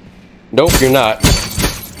 Nope, you're not.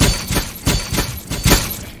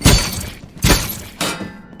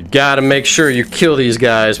 You gotta make sure you kill these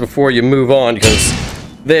guys before you move on, because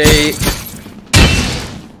they...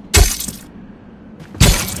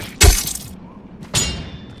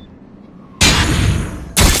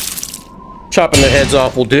 Chopping their heads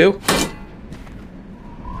off will do.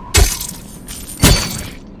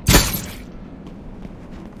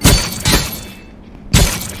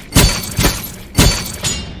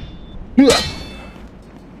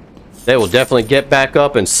 They will definitely get back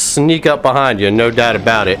up and sneak up behind you, no doubt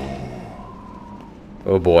about it.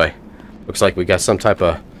 Oh boy. Looks like we got some type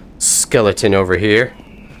of skeleton over here.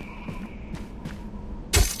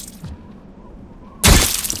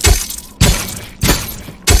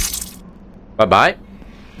 Bye-bye.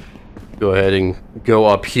 Go ahead and go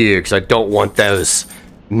up here, because I don't want those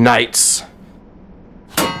knights.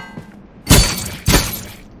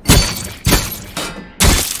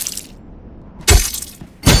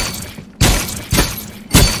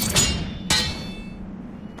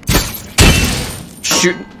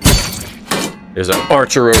 Shoot. There's an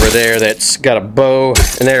archer over there that's got a bow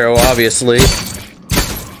and arrow, obviously.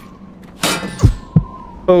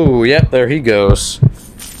 Oh, yep, there he goes.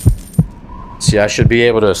 See, I should be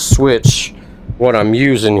able to switch what I'm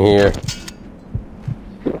using here.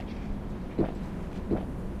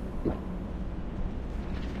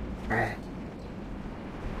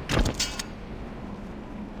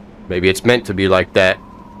 Maybe it's meant to be like that.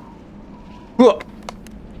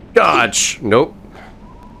 Gosh, nope.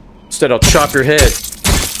 Instead, I'll chop your head.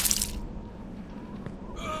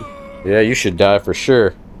 Yeah, you should die for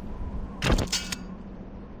sure.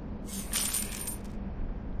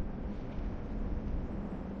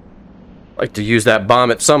 I'd like to use that bomb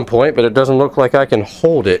at some point, but it doesn't look like I can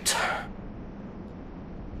hold it.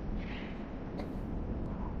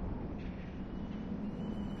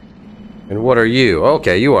 And what are you?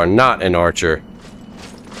 Okay, you are not an archer.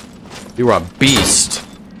 You are a beast.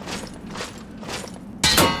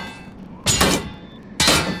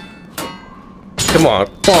 Come on,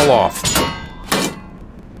 fall off.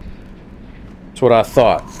 That's what I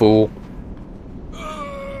thought, fool.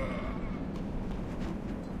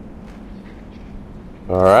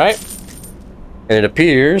 Alright. And it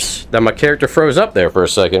appears that my character froze up there for a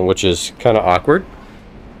second, which is kind of awkward.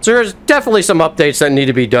 So there's definitely some updates that need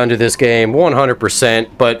to be done to this game, 100%.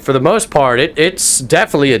 But for the most part, it's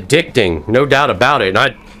definitely addicting, no doubt about it. And I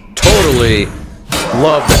totally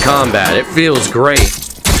love the combat. It feels great.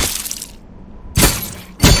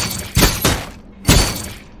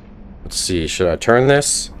 Let's see, should I turn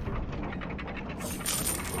this?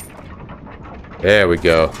 There we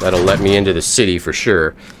go. That'll let me into the city for sure.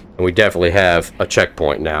 And we definitely have a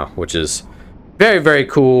checkpoint now, which is very, very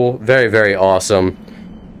cool. Very, very awesome.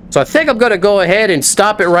 So I think I'm going to go ahead and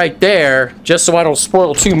stop it right there, just so I don't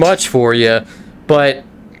spoil too much for you. But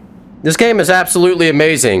this game is absolutely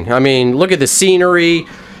amazing. I mean, look at the scenery.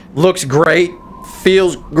 Looks great.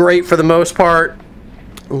 Feels great for the most part.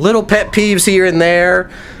 Little pet peeves here and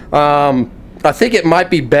there. I think it might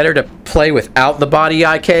be better to play without the body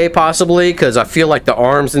IK, possibly, because I feel like the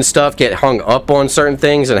arms and stuff get hung up on certain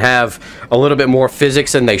things and have a little bit more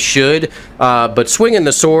physics than they should. But swinging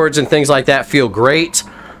the swords and things like that feel great.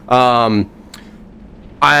 I'm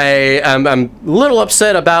a little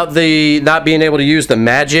upset about the not being able to use the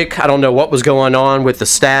magic. I don't know what was going on with the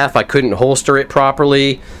staff. I couldn't holster it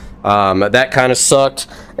properly. That kind of sucked.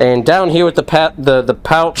 And down here with the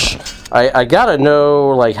pouch, I gotta know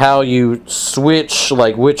like how you switch,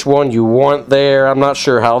 like which one you want there. I'm not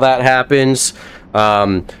sure how that happens.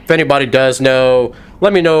 If anybody does know,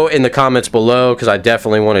 let me know in the comments below, because I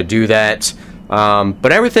definitely want to do that.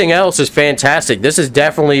 But everything else is fantastic. This is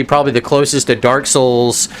definitely probably the closest to Dark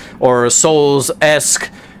Souls, or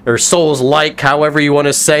Souls-esque, or Souls-like, however you want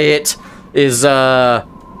to say it, is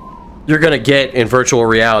you're gonna get in virtual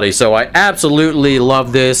reality. So I absolutely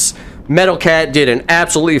love this. Metal Cat did an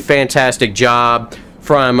absolutely fantastic job.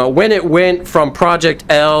 From when it went from Project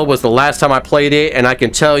L was the last time I played it, and I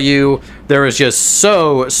can tell you there is just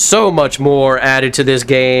so much more added to this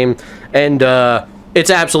game, and it's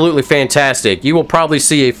absolutely fantastic. You will probably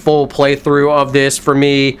see a full playthrough of this for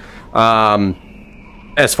me,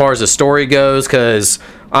 as far as the story goes, because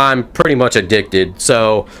I'm pretty much addicted.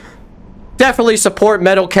 So definitely support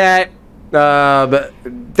Metal Cat. But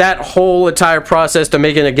that whole entire process to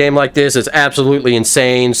making a game like this is absolutely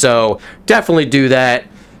insane. So definitely do that.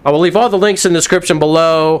 I will leave all the links in the description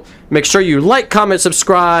below. Make sure you like, comment,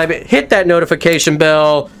 subscribe, hit that notification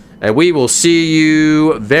bell. And we will see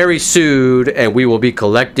you very soon, and we will be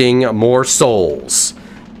collecting more souls.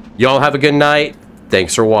 Y'all have a good night.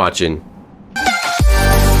 Thanks for watching.